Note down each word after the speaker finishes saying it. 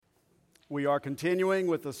We are continuing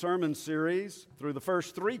with the sermon series through the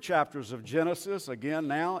first 3 chapters of Genesis, again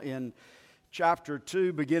now in chapter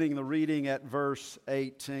 2, beginning the reading at verse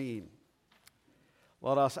 18.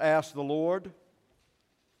 Let us ask the Lord,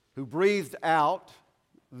 who breathed out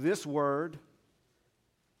this word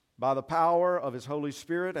by the power of His Holy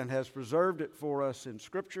Spirit and has preserved it for us in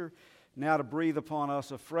Scripture, now to breathe upon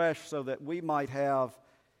us afresh so that we might have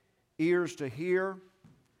ears to hear,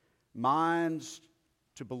 minds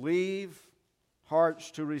to believe,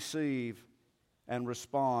 hearts to receive, and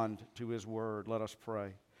respond to His Word. Let us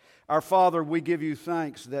pray. Our Father, we give You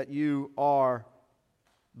thanks that You are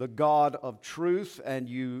the God of truth, and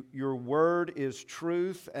Your Word is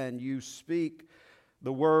truth, and You speak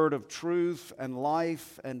the word of truth and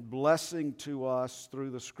life and blessing to us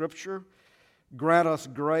through the Scripture. Grant us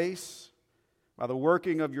grace by the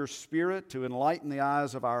working of Your Spirit to enlighten the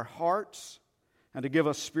eyes of our hearts and to give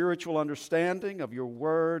us spiritual understanding of Your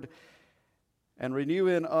Word, and renew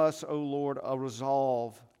in us, O Lord, a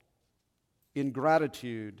resolve in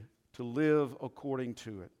gratitude to live according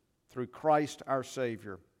to it. Through Christ our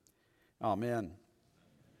Savior. Amen.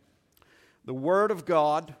 The Word of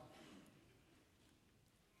God,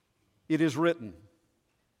 it is written,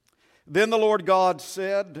 "Then the Lord God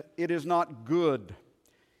said, It is not good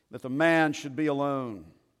that the man should be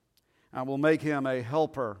alone. I will make him a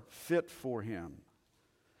helper fit for him."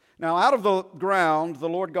 Now out of the ground the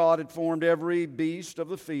Lord God had formed every beast of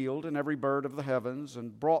the field and every bird of the heavens,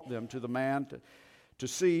 and brought them to the man to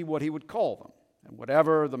see what he would call them. And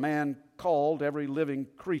whatever the man called every living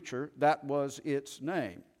creature, that was its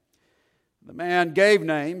name. The man gave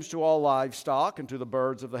names to all livestock, and to the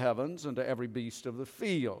birds of the heavens, and to every beast of the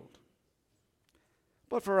field.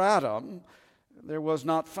 But for Adam there was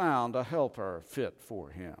not found a helper fit for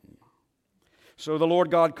him. So the Lord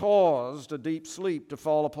God caused a deep sleep to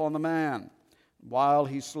fall upon the man. While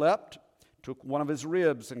he slept, took one of his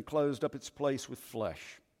ribs and closed up its place with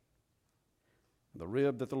flesh. The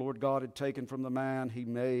rib that the Lord God had taken from the man He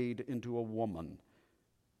made into a woman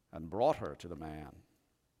and brought her to the man.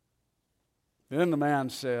 Then the man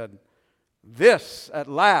said, "This at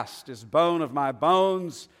last is bone of my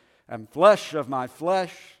bones and flesh of my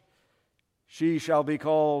flesh. She shall be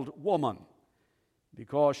called woman,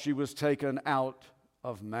 because she was taken out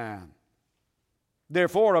of man.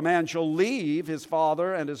 Therefore a man shall leave his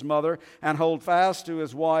father and his mother and hold fast to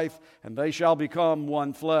his wife, and they shall become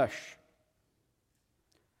one flesh.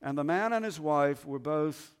 And the man and his wife were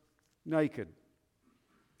both naked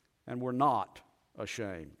and were not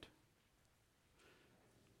ashamed.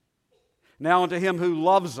 Now unto Him who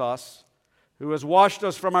loves us, who has washed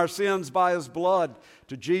us from our sins by His blood,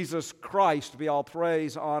 to Jesus Christ be all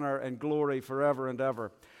praise, honor, and glory forever and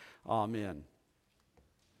ever. Amen."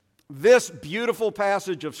 This beautiful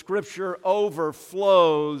passage of Scripture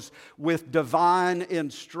overflows with divine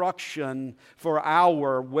instruction for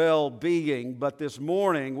our well-being. But this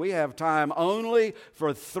morning we have time only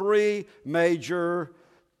for 3 major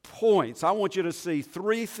points. I want you to see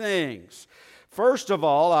 3 things. First of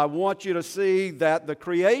all, I want you to see that the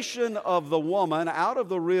creation of the woman out of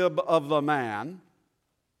the rib of the man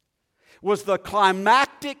was the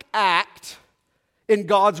climactic act in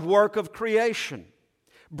God's work of creation,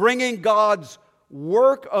 bringing God's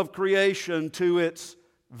work of creation to its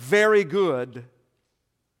very good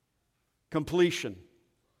completion.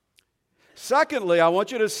 Secondly, I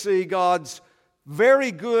want you to see God's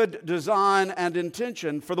very good design and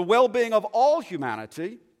intention for the well-being of all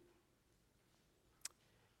humanity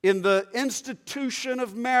in the institution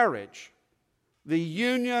of marriage, the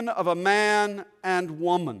union of a man and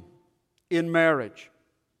woman in marriage.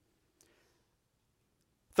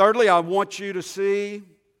 Thirdly, I want you to see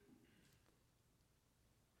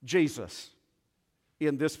Jesus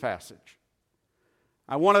in this passage.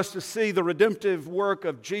 I want us to see the redemptive work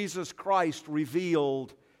of Jesus Christ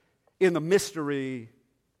revealed in the mystery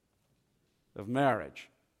of marriage.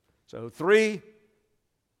 So 3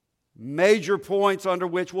 major points under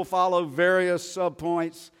which will follow various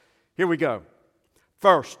subpoints. Here we go.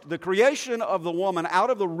 First, the creation of the woman out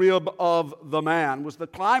of the rib of the man was the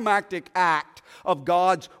climactic act of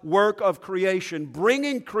God's work of creation,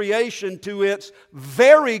 bringing creation to its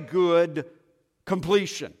very good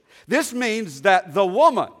completion. This means that the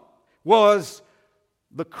woman was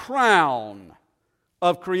the crown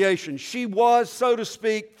of creation. She was, so to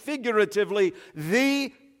speak, figuratively,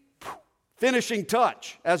 the finishing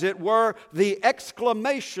touch, as it were, the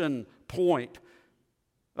exclamation point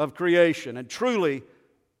of creation, and truly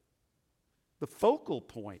the focal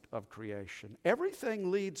point of creation. Everything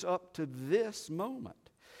leads up to this moment.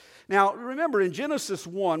 Now, remember, in Genesis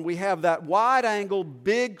 1, we have that wide-angle,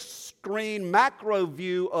 big-screen, macro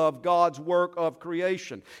view of God's work of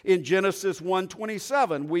creation. In Genesis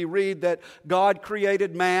 1:27, we read that God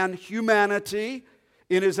created man, humanity,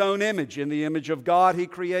 in His own image. In the image of God, He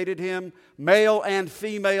created him. Male and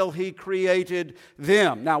female, He created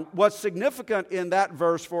them. Now, what's significant in that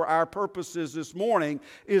verse for our purposes this morning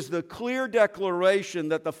is the clear declaration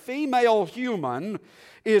that the female human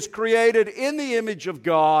is created in the image of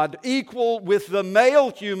God, equal with the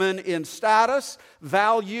male human in status,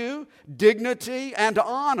 value, dignity, and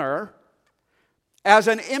honor, as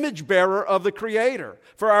an image bearer of the Creator.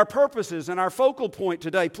 For our purposes and our focal point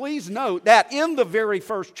today, please note that in the very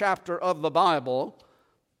first chapter of the Bible,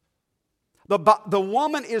 the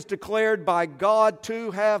woman is declared by God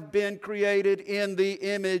to have been created in the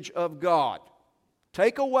image of God.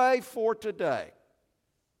 Takeaway for today: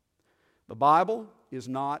 the Bible is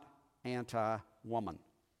not anti-woman.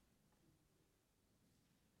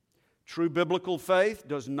 True biblical faith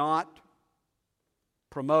does not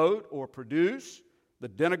promote or produce the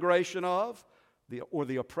denigration of, or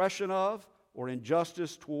the oppression of, or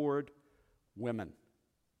injustice toward women.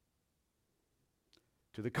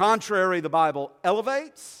 To the contrary, the Bible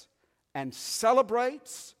elevates and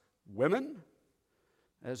celebrates women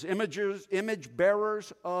as image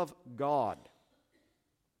bearers of God,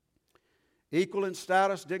 equal in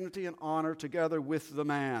status, dignity, and honor together with the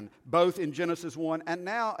man, both in Genesis 1 and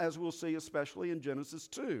now, as we'll see, especially in Genesis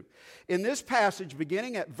 2. In this passage,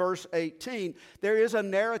 beginning at verse 18, there is a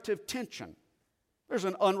narrative tension. There's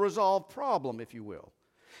an unresolved problem, if you will.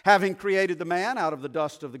 Having created the man out of the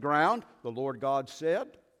dust of the ground, the Lord God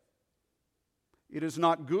said, "It is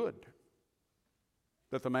not good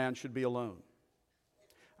that the man should be alone.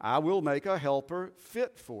 I will make a helper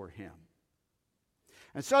fit for him."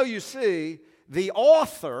 And so you see, the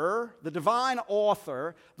author, the divine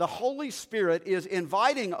author, the Holy Spirit, is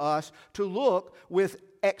inviting us to look with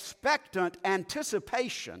expectant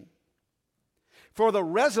anticipation for the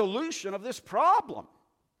resolution of this problem.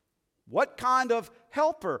 What kind of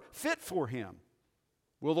helper fit for him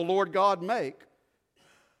will the Lord God make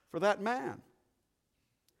for that man?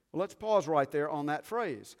 Well, let's pause right there on that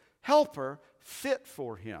phrase. Helper fit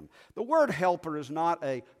for him. The word helper is not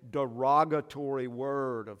a derogatory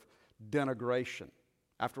word of denigration.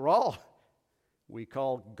 After all, we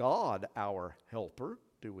call God our helper,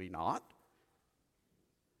 do we not?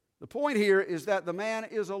 The point here is that the man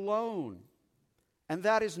is alone, and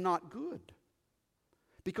that is not good,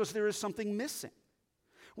 because there is something missing,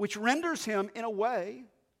 which renders him, in a way,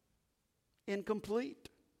 incomplete.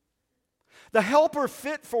 The helper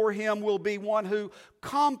fit for him will be one who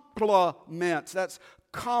complements, that's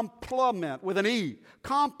complement with an E,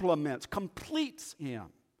 complements, completes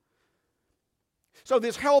him. So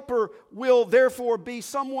this helper will therefore be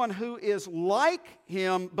someone who is like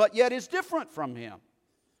him, but yet is different from him.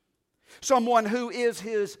 Someone who is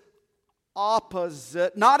his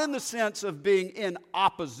opposite, not in the sense of being in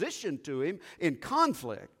opposition to him, in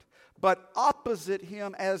conflict, but opposite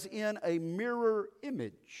him as in a mirror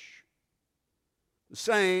image. The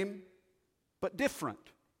same, but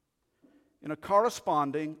different, in a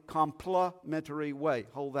corresponding, complementary way.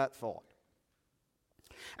 Hold that thought.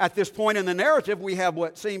 At this point in the narrative, we have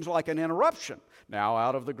what seems like an interruption. Now,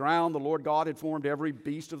 out of the ground, the Lord God had formed every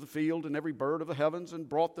beast of the field and every bird of the heavens and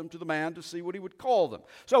brought them to the man to see what he would call them.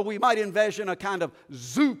 So we might envision a kind of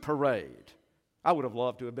zoo parade. I would have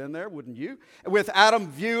loved to have been there, wouldn't you? With Adam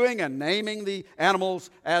viewing and naming the animals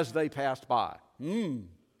as they passed by.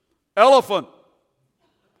 Elephant.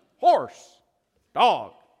 Horse,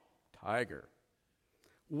 dog, tiger.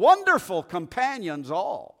 Wonderful companions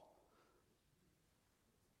all.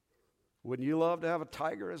 Wouldn't you love to have a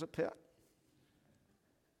tiger as a pet?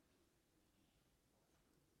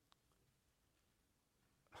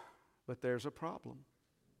 But there's a problem.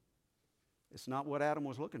 It's not what Adam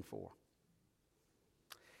was looking for.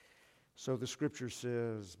 So the scripture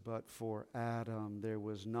says, "But for Adam there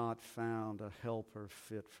was not found a helper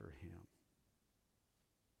fit for him."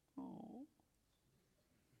 Oh.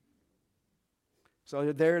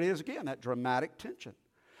 So there it is again, that dramatic tension.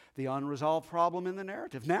 The unresolved problem in the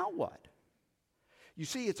narrative. Now what? You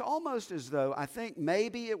see, it's almost as though, I think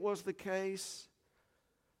maybe it was the case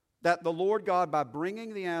that the Lord God, by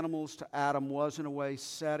bringing the animals to Adam, was in a way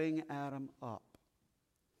setting Adam up.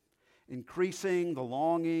 Increasing the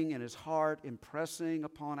longing in his heart, impressing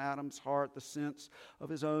upon Adam's heart the sense of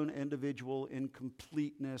his own individual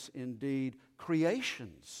incompleteness, indeed,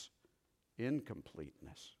 creation's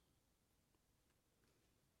incompleteness.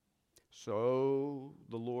 So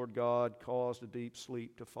the Lord God caused a deep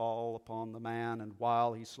sleep to fall upon the man, and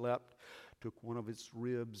while he slept, took one of its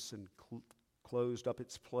ribs and closed up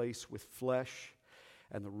its place with flesh.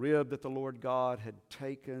 And the rib that the Lord God had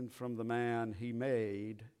taken from the man, he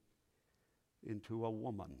made into a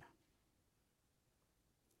woman.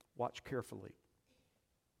 Watch carefully.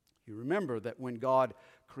 You remember that when God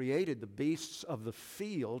created the beasts of the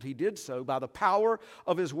field, he did so by the power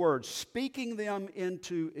of his word, speaking them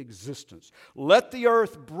into existence. Let the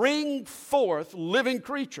earth bring forth living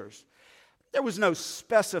creatures. There was no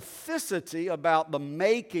specificity about the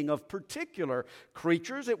making of particular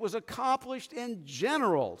creatures. It was accomplished in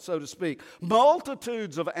general, so to speak.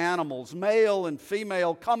 Multitudes of animals, male and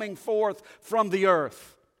female, coming forth from the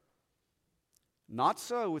earth. Not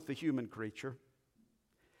so with the human creature.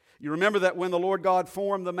 You remember that when the Lord God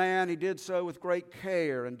formed the man, he did so with great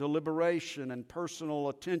care and deliberation and personal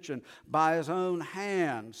attention by his own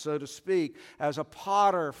hand, so to speak, as a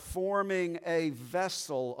potter forming a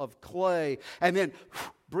vessel of clay and then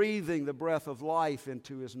breathing the breath of life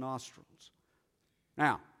into his nostrils.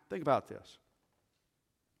 Now, think about this.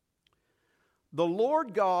 The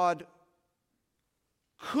Lord God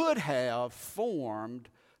could have formed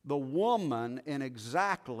the woman in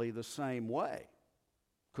exactly the same way.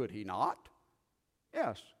 Could he not?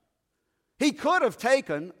 Yes. He could have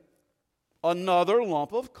taken another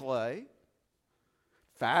lump of clay,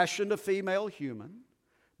 fashioned a female human,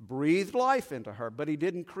 breathed life into her, but he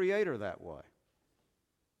didn't create her that way.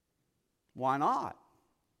 Why not?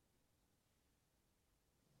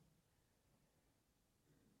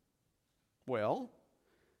 Well,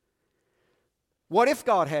 what if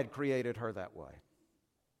God had created her that way?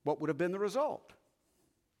 What would have been the result?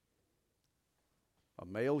 A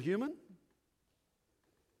male human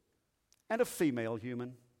and a female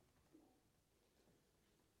human,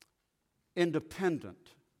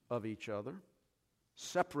 independent of each other,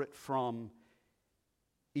 separate from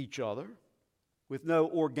each other, with no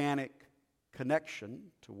organic connection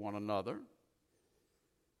to one another,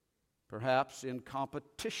 perhaps in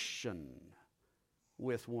competition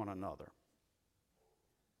with one another.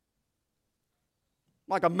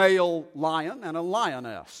 Like a male lion and a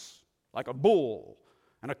lioness, like a bull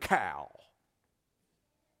and a cow.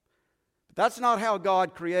 But that's not how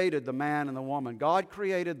God created the man and the woman. God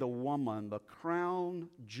created the woman, the crown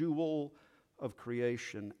jewel of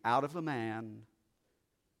creation, out of the man,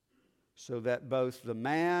 so that both the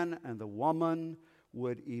man and the woman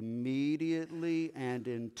would immediately and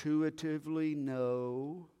intuitively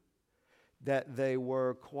know that they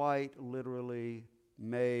were quite literally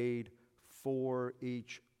made for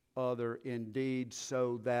each other, indeed,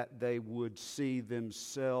 so that they would see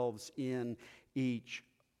themselves in each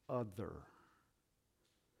other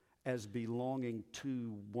as belonging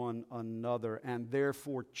to one another, and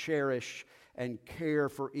therefore cherish and care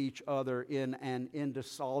for each other in an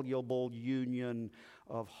indissoluble union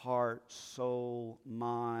of heart, soul,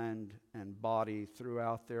 mind, and body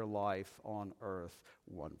throughout their life on earth,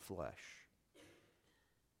 one flesh.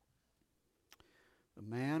 The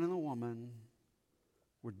man and the woman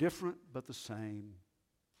were different but the same.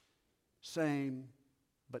 Same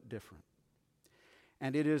but different.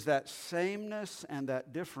 And it is that sameness and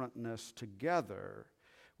that differentness together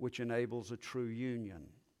which enables a true union.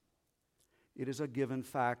 It is a given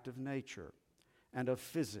fact of nature and of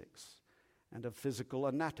physics and of physical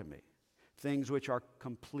anatomy. Things which are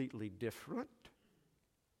completely different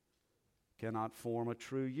cannot form a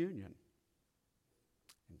true union.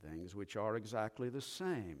 And things which are exactly the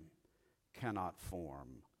same cannot form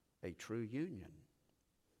a true union.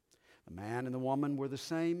 The man and the woman were the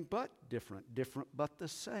same but different, different but the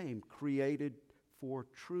same, created for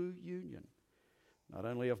true union, not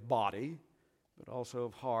only of body, but also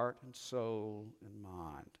of heart and soul and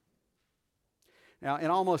mind. Now, in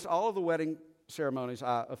almost all of the wedding ceremonies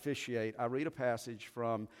I officiate, I read a passage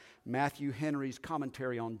from Matthew Henry's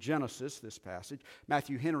commentary on Genesis, this passage.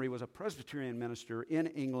 Matthew Henry was a Presbyterian minister in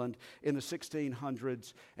England in the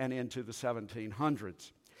 1600s and into the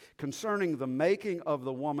 1700s. Concerning the making of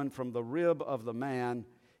the woman from the rib of the man,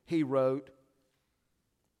 he wrote,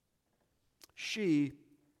 "She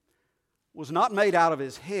was not made out of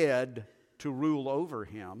his head to rule over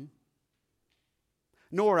him,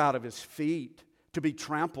 nor out of his feet to be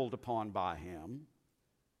trampled upon by him,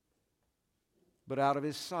 but out of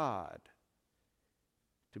his side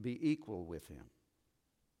to be equal with him,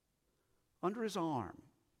 under his arm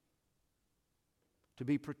to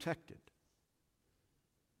be protected,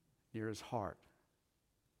 near his heart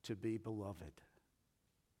to be beloved."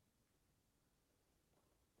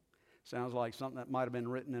 Sounds like something that might have been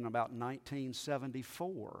written in about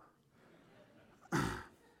 1974.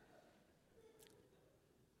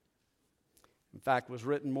 In fact, was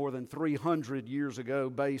written more than 300 years ago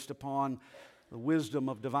based upon the wisdom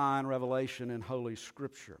of divine revelation in Holy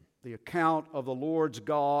Scripture. The account of the Lord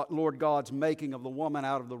God's making of the woman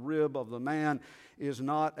out of the rib of the man is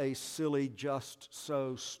not a silly just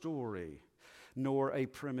so story, nor a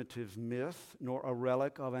primitive myth, nor a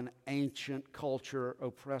relic of an ancient culture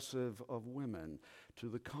oppressive of women. To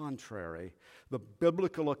the contrary, the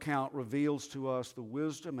biblical account reveals to us the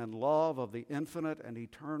wisdom and love of the infinite and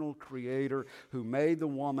eternal Creator who made the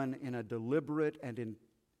woman in a deliberate and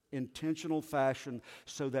intentional fashion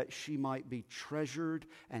so that she might be treasured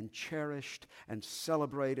and cherished and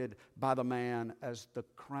celebrated by the man as the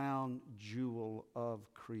crown jewel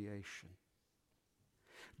of creation.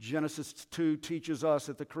 Genesis 2 teaches us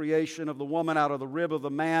that the creation of the woman out of the rib of the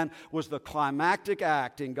man was the climactic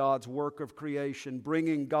act in God's work of creation,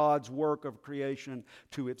 bringing God's work of creation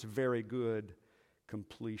to its very good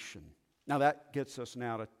completion. Now that gets us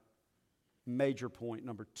now to major point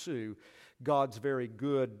number 2, God's very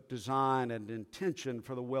good design and intention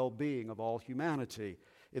for the well-being of all humanity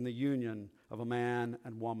in the union of a man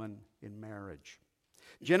and woman in marriage.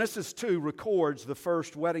 Genesis 2 records the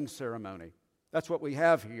first wedding ceremony. That's what we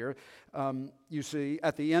have here. You see,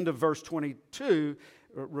 at the end of verse 22,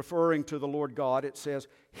 referring to the Lord God, it says,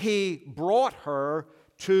 He brought her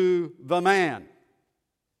to the man.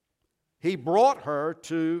 He brought her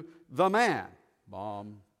to the man.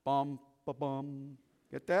 Bum, bum, ba, bum.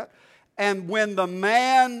 Get that? And when the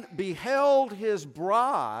man beheld his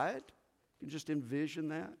bride, you can just envision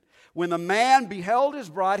that. When the man beheld his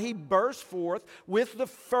bride, he burst forth with the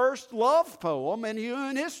first love poem in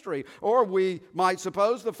human history. Or we might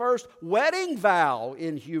suppose the first wedding vow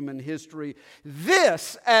in human history.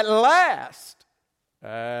 This at last,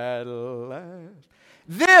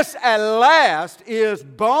 this at last is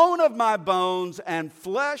bone of my bones and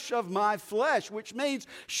flesh of my flesh, which means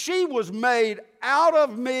she was made out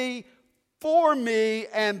of me, for me,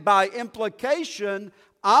 and by implication,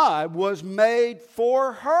 I was made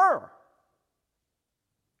for her.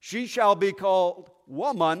 She shall be called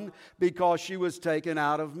woman because she was taken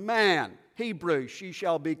out of man. Hebrew, she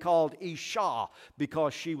shall be called Isha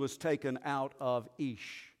because she was taken out of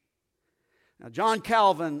Ish. Now, John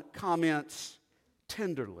Calvin comments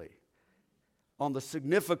tenderly on the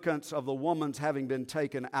significance of the woman's having been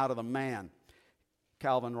taken out of the man.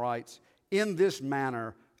 Calvin writes, in this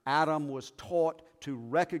manner, Adam was taught to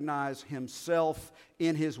recognize himself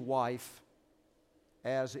in his wife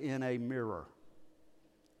as in a mirror.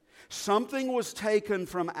 Something was taken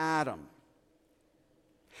from Adam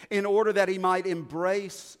in order that he might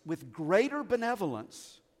embrace with greater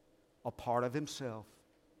benevolence a part of himself.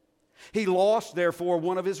 He lost, therefore,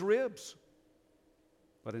 one of his ribs.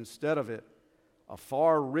 But instead of it, a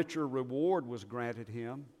far richer reward was granted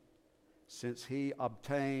him, since he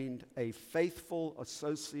obtained a faithful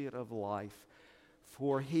associate of life.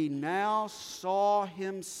 For he now saw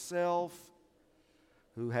himself,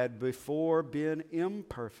 who had before been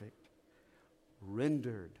imperfect,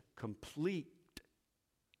 rendered complete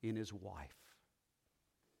in his wife.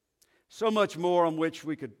 So much more on which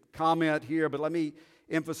we could comment here, but let me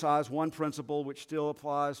emphasize one principle which still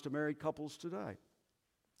applies to married couples today,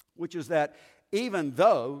 which is that even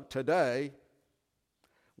though today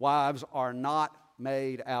wives are not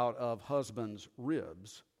made out of husbands'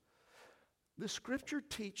 ribs, the Scripture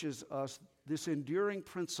teaches us this enduring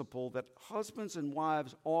principle that husbands and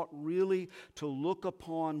wives ought really to look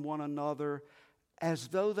upon one another as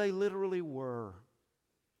though they literally were.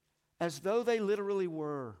 As though they literally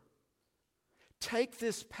were. Take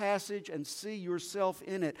this passage and see yourself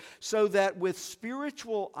in it, so that with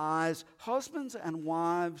spiritual eyes, husbands and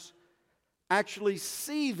wives actually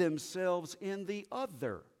see themselves in the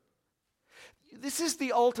other. This is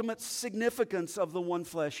the ultimate significance of the one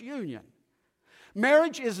flesh union.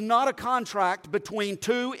 Marriage is not a contract between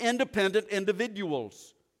two independent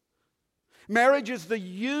individuals. Marriage is the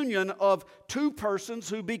union of two persons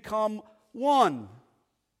who become one.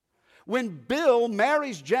 When Bill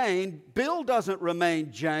marries Jane, Bill doesn't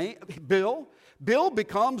remain Bill. Bill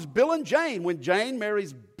becomes Bill and Jane. When Jane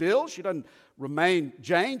marries Bill, she doesn't remain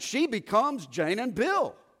Jane. She becomes Jane and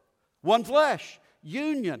Bill. One flesh,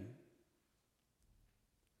 union.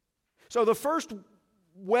 So the first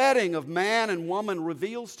wedding of man and woman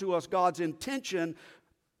reveals to us God's intention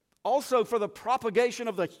also for the propagation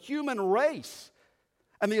of the human race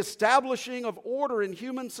and the establishing of order in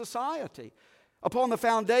human society upon the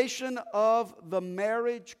foundation of the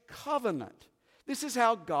marriage covenant. This is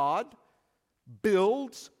how God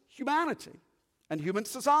builds humanity and human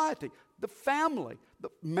society. The family, the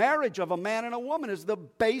marriage of a man and a woman is the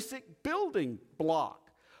basic building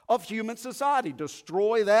block of human society.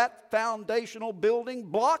 Destroy that foundational building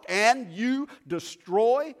block, and you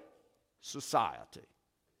destroy society.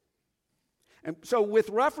 And so, with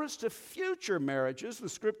reference to future marriages, the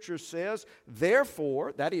Scripture says,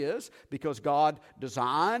 therefore, that is, because God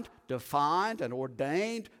designed, defined, and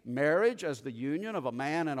ordained marriage as the union of a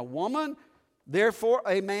man and a woman, therefore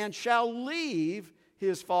a man shall leave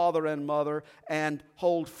his father and mother and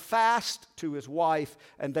hold fast to his wife,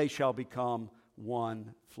 and they shall become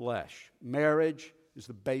one flesh. Marriage is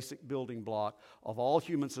the basic building block of all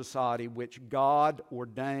human society, which God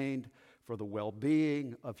ordained for the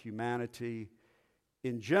well-being of humanity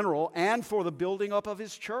in general and for the building up of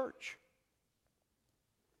His church.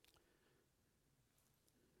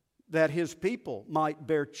 That His people might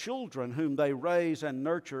bear children whom they raise and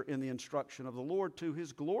nurture in the instruction of the Lord to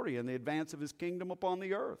His glory and the advance of His kingdom upon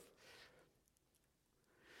the earth.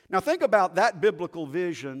 Now think about that biblical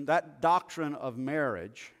vision, that doctrine of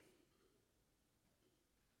marriage,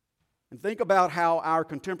 and think about how our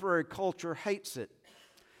contemporary culture hates it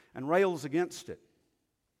and rails against it.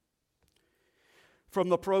 From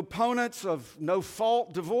the proponents of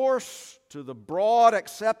no-fault divorce to the broad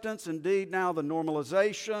acceptance, indeed now the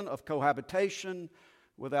normalization of cohabitation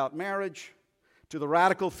without marriage, to the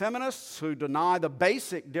radical feminists who deny the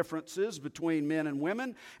basic differences between men and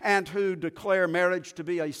women and who declare marriage to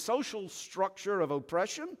be a social structure of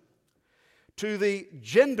oppression, to the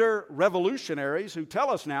gender revolutionaries who tell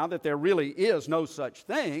us now that there really is no such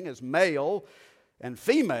thing as male and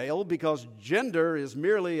female because gender is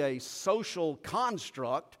merely a social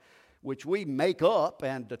construct which we make up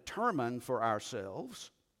and determine for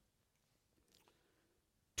ourselves,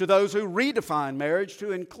 to those who redefine marriage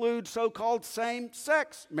to include so-called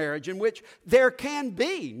same-sex marriage in which there can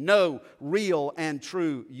be no real and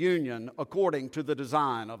true union according to the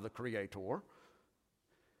design of the Creator.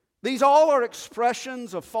 These all are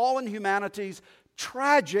expressions of fallen humanity's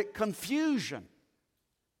tragic confusion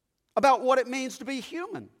about what it means to be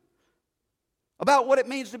human, about what it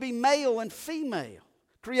means to be male and female,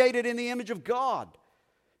 created in the image of God,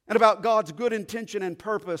 and about God's good intention and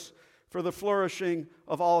purpose for the flourishing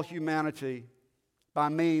of all humanity by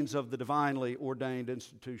means of the divinely ordained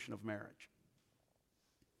institution of marriage.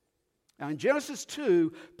 Now in Genesis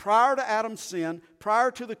 2, prior to Adam's sin,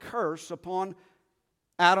 prior to the curse upon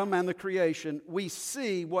Adam and the creation, we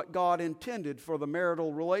see what God intended for the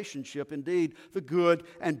marital relationship, indeed, the good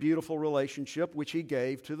and beautiful relationship which He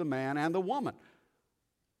gave to the man and the woman.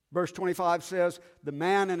 Verse 25 says, the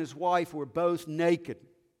man and his wife were both naked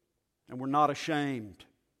and were not ashamed.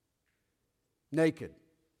 Naked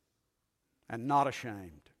and not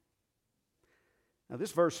ashamed. Now,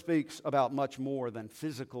 this verse speaks about much more than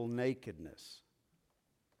physical nakedness.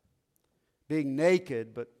 Being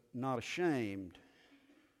naked but not ashamed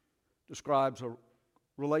describes a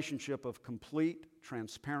relationship of complete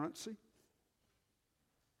transparency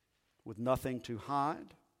with nothing to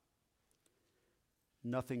hide,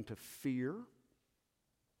 nothing to fear,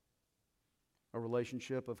 a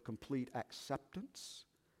relationship of complete acceptance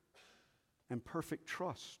and perfect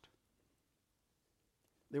trust.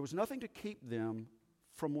 There was nothing to keep them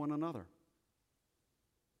from one another.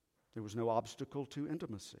 There was no obstacle to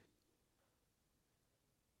intimacy.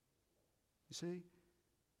 You see,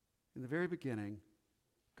 in the very beginning,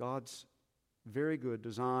 God's very good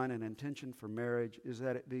design and intention for marriage is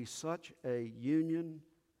that it be such a union,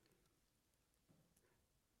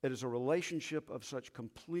 it is a relationship of such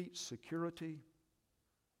complete security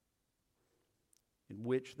in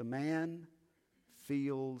which the man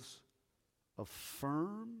feels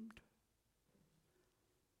affirmed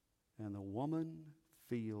and the woman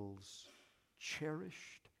feels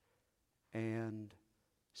cherished and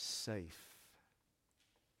safe,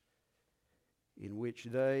 in which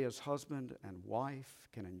they as husband and wife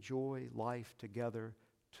can enjoy life together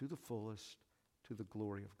to the fullest, to the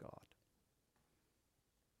glory of God.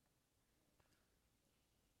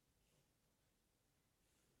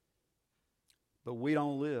 But we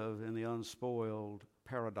don't live in the unspoiled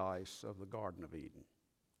paradise of the Garden of Eden,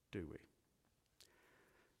 do we?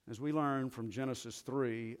 As we learn from Genesis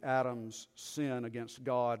 3, Adam's sin against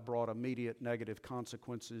God brought immediate negative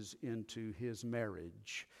consequences into his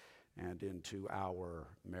marriage and into our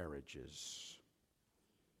marriages.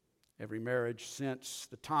 Every marriage since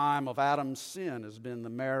the time of Adam's sin has been the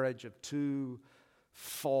marriage of two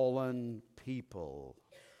fallen people,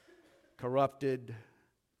 corrupted,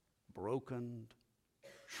 broken,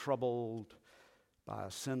 troubled by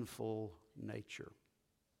a sinful nature.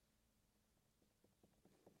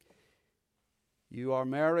 You are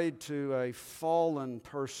married to a fallen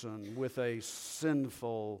person with a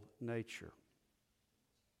sinful nature.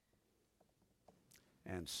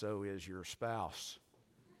 and so is your spouse.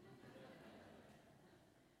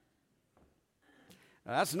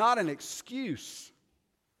 Now, that's not an excuse.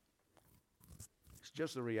 It's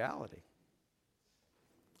just the reality.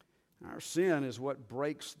 Our sin is what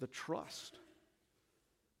breaks the trust,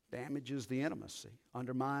 damages the intimacy,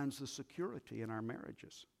 undermines the security in our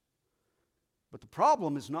marriages. But the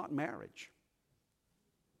problem is not marriage.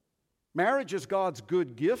 Marriage is God's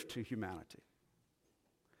good gift to humanity.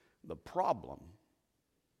 The problem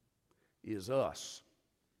is us.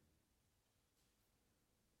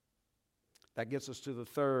 That gets us to the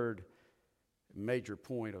third major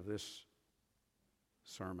point of this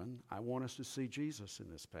sermon. I want us to see Jesus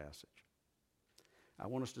in this passage. I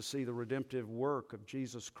want us to see the redemptive work of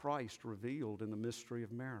Jesus Christ revealed in the mystery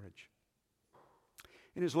of marriage.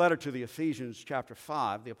 In his letter to the Ephesians, chapter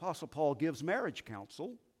 5, the Apostle Paul gives marriage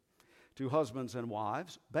counsel to husbands and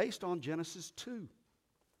wives based on Genesis 2.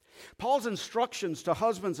 Paul's instructions to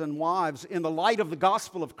husbands and wives in the light of the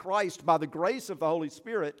gospel of Christ by the grace of the Holy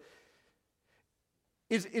Spirit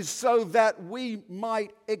is so that we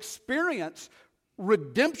might experience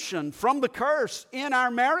redemption from the curse in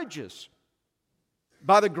our marriages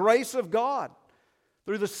by the grace of God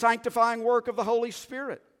through the sanctifying work of the Holy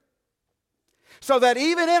Spirit. So that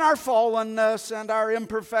even in our fallenness and our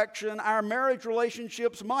imperfection, our marriage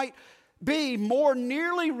relationships might be more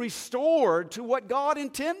nearly restored to what God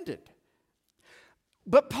intended.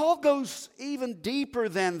 But Paul goes even deeper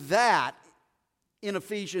than that in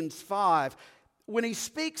Ephesians 5 when he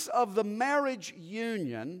speaks of the marriage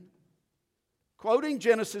union, quoting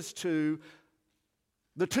Genesis 2,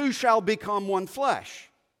 the two shall become one flesh.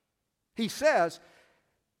 He says,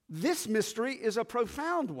 this mystery is a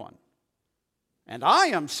profound one. And I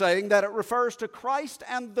am saying that it refers to Christ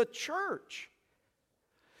and the church.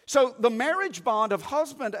 So the marriage bond of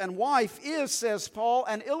husband and wife is, says Paul,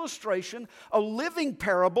 an illustration, a living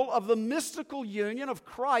parable of the mystical union of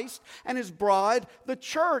Christ and his bride, the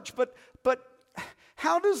church. But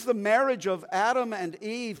how does the marriage of Adam and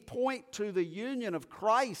Eve point to the union of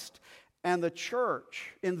Christ and the church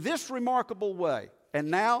in this remarkable way? And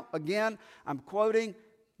now, again, I'm quoting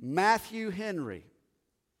Matthew Henry.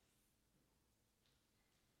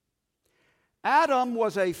 Adam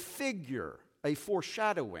was a figure, a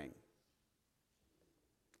foreshadowing.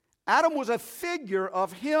 Adam was a figure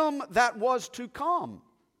of him that was to come,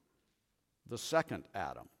 the second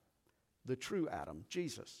Adam, the true Adam,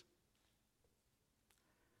 Jesus.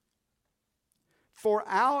 For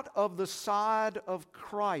out of the side of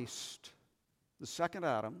Christ, the second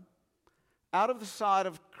Adam, out of the side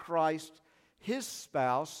of Christ, his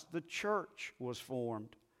spouse, the church, was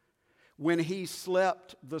formed. When he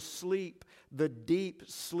slept the sleep, the deep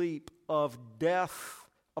sleep of death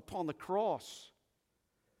upon the cross,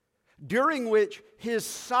 during which his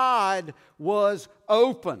side was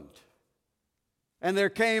opened, and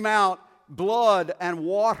there came out blood and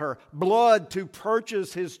water, blood to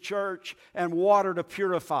purchase his church and water to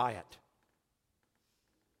purify it.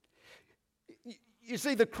 You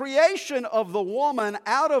see, the creation of the woman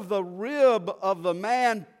out of the rib of the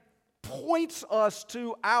man points us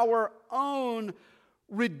to our own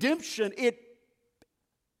redemption. It's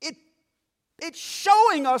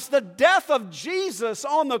showing us the death of Jesus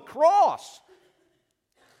on the cross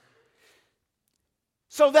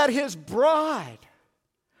so that his bride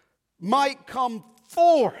might come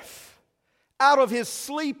forth out of his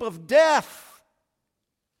sleep of death.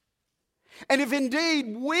 And if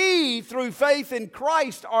indeed we, through faith in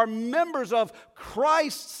Christ, are members of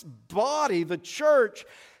Christ's body, the church,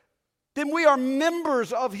 then we are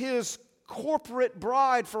members of his corporate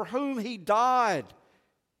bride for whom he died,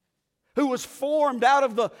 who was formed out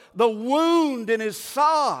of the wound in his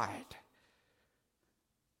side.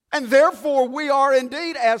 And therefore we are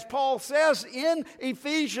indeed, as Paul says in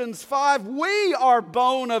Ephesians 5, we are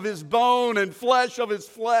bone of his bone and flesh of his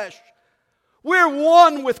flesh. We're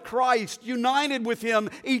one with Christ, united with him,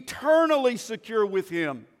 eternally secure with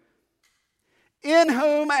him. In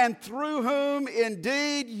whom and through whom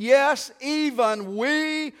indeed, yes, even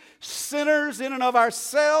we, sinners in and of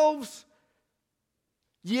ourselves,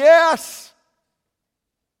 yes,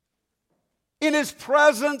 in his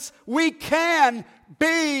presence we can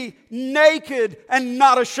be naked and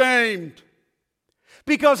not ashamed.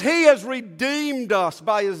 Because he has redeemed us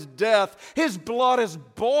by his death. His blood has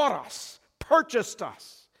bought us, purchased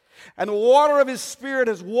us. And the water of his Spirit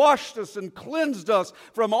has washed us and cleansed us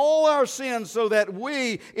from all our sins so that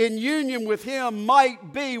we, in union with him,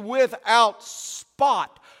 might be without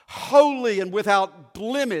spot, holy and without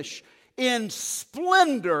blemish, in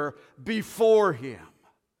splendor before him.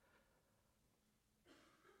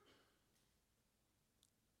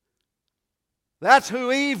 That's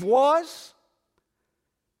who Eve was.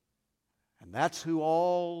 And that's who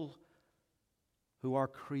all who are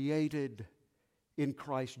created in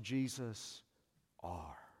Christ Jesus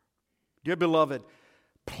are. Dear beloved,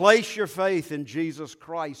 place your faith in Jesus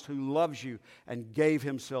Christ, who loves you and gave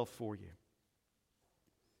himself for you.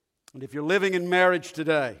 And if you're living in marriage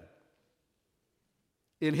today,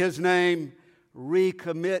 in his name,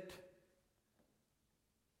 recommit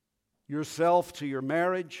yourself to your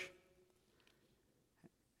marriage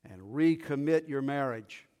and recommit your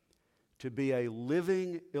marriage to be a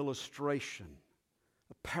living illustration,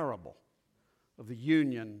 a parable of the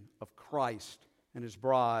union of Christ and his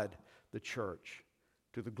bride, the church,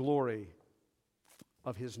 to the glory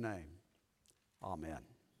of his name. Amen.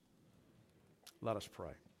 Let us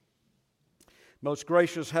pray. Most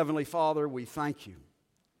gracious Heavenly Father, we thank you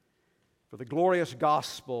for the glorious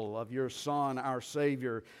gospel of your Son, our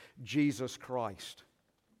Savior, Jesus Christ,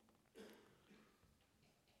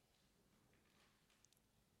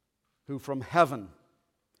 who from heaven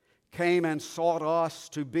came and sought us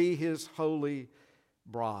to be his holy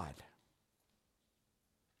bride.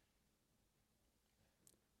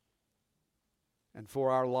 And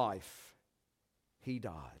for our life, he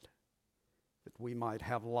died, that we might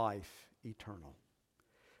have life eternal.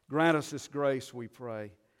 Grant us this grace, we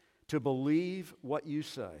pray, to believe what you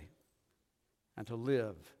say and to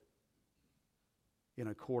live in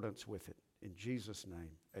accordance with it. In Jesus'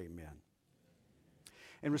 name, amen.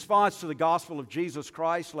 In response to the gospel of Jesus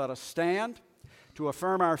Christ, let us stand to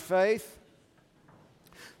affirm our faith.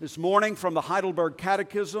 This morning from the Heidelberg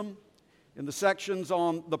Catechism, in the sections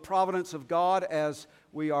on the providence of God, as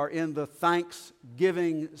we are in the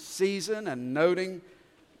Thanksgiving season and noting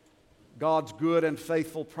God's good and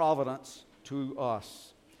faithful providence to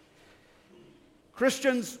us.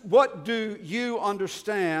 Christians, what do you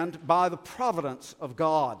understand by the providence of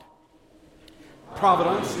God?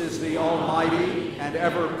 Providence is the almighty and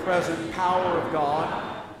ever-present power of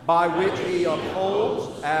God, by which he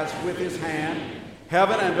upholds, as with his hand,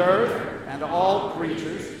 heaven and earth and all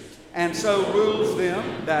creatures, and so rules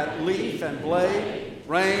them that leaf and blade,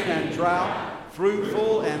 rain and drought,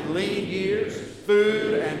 fruitful and lean years,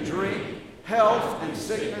 food and drink, health and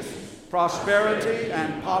sickness, prosperity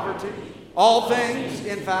and poverty. All things,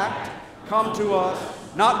 in fact, come to us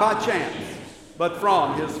not by chance, but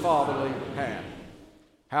from his fatherly hand.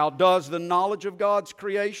 How does the knowledge of God's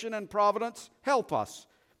creation and providence help us?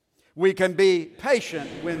 We can be patient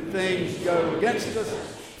when things go against us,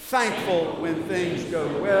 thankful when things go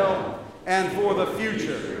well, and for the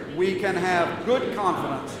future we can have good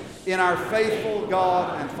confidence in our faithful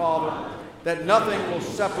God and Father that nothing will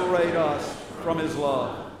separate us from his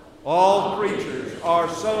love. All creatures are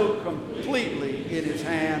so completely in his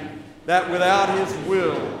hand that without his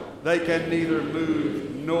will they can neither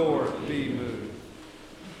move nor be moved.